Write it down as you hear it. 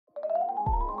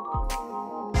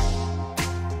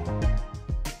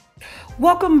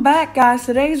Welcome back, guys.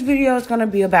 Today's video is going to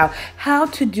be about how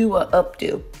to do a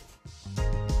updo.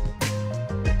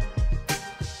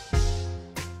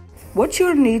 What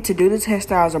you'll need to do this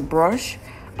hairstyle is a brush,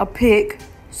 a pick,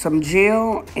 some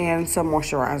gel, and some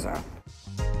moisturizer.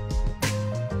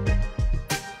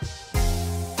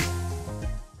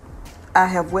 I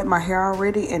have wet my hair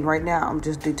already, and right now I'm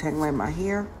just detangling my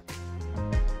hair.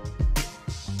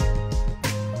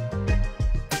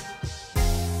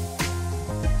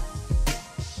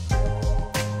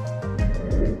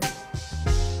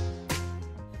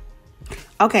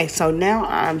 Okay, so now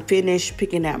I'm finished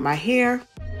picking out my hair.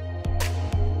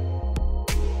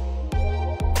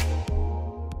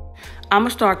 I'm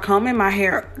gonna start combing my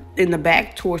hair in the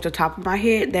back towards the top of my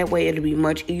head. That way it'll be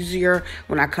much easier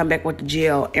when I come back with the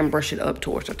gel and brush it up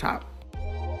towards the top.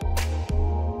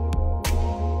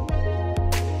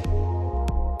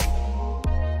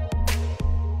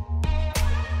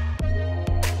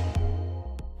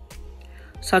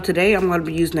 So today I'm going to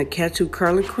be using the Cantu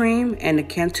curling cream and the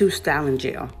Cantu styling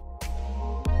gel.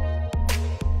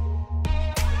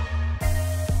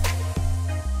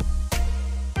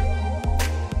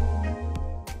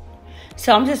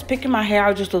 So I'm just picking my hair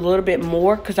out just a little bit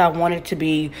more because I want it to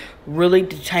be really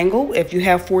detangled. If you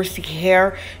have 4C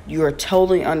hair, you're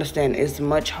totally understand it's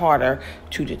much harder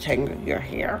to detangle your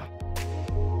hair.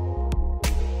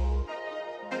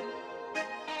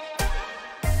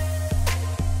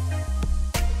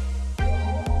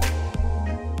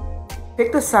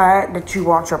 Pick the side that you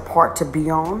want your part to be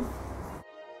on.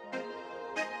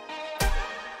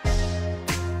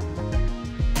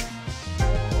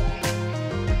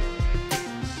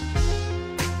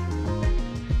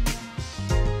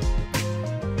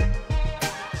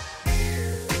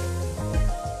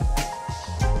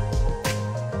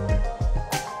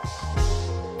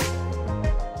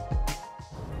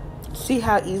 See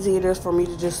how easy it is for me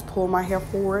to just pull my hair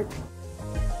forward?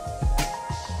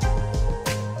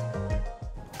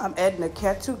 I'm adding the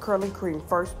Cantu curling cream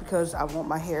first because I want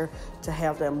my hair to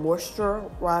have that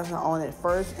moisturizer on it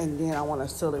first, and then I want to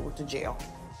seal it with the gel.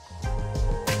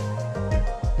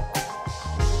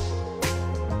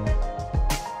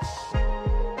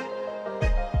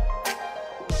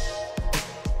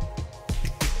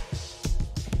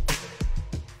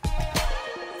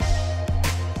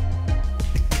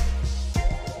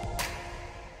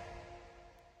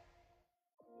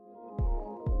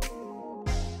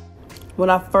 When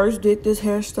I first did this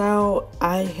hairstyle,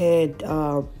 I had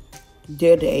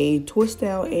did a twist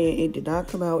out and it did not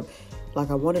come out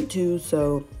like I wanted to,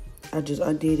 so I just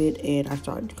undid it and I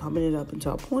started combing it up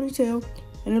into a ponytail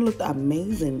and it looked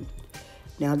amazing.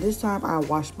 Now this time I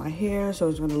washed my hair, so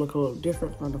it's going to look a little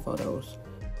different from the photos.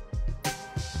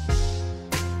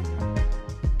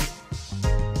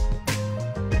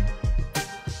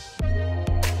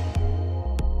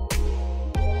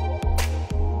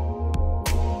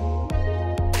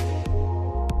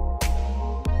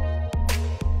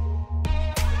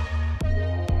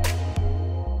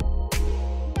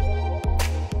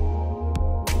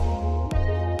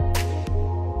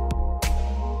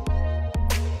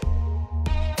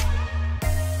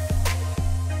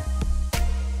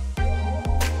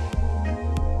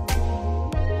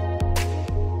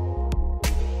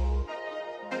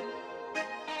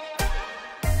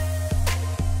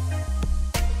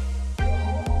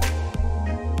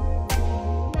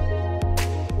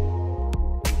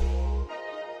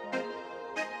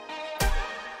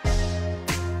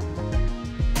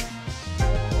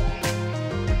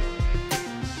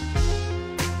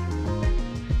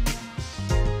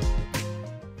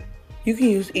 You can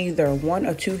use either 1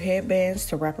 or 2 headbands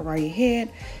to wrap around your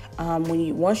head.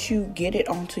 Once you get it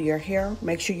onto your hair,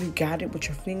 make sure you guide it with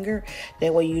your finger.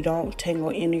 That way you don't tangle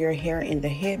into your hair in the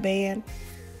headband.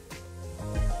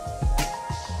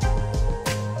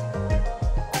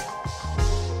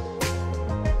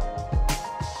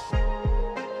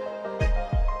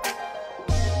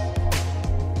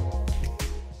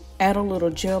 Add a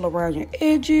little gel around your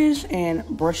edges and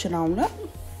brush it on up.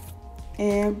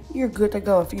 And you're good to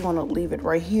go. If you want to leave it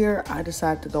right here, I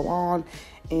decided to go on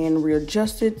and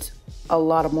readjust it a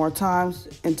lot of more times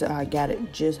until I got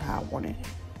it just how I wanted it.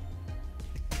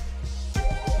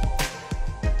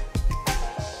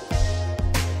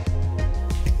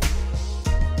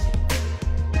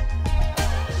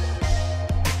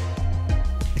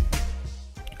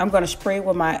 I'm going to spray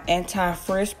with my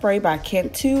anti-frizz spray by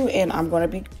Cantu and I'm going to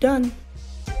be done.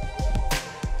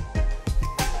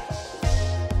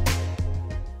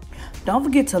 Don't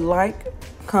forget to like,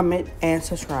 comment, and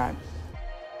subscribe.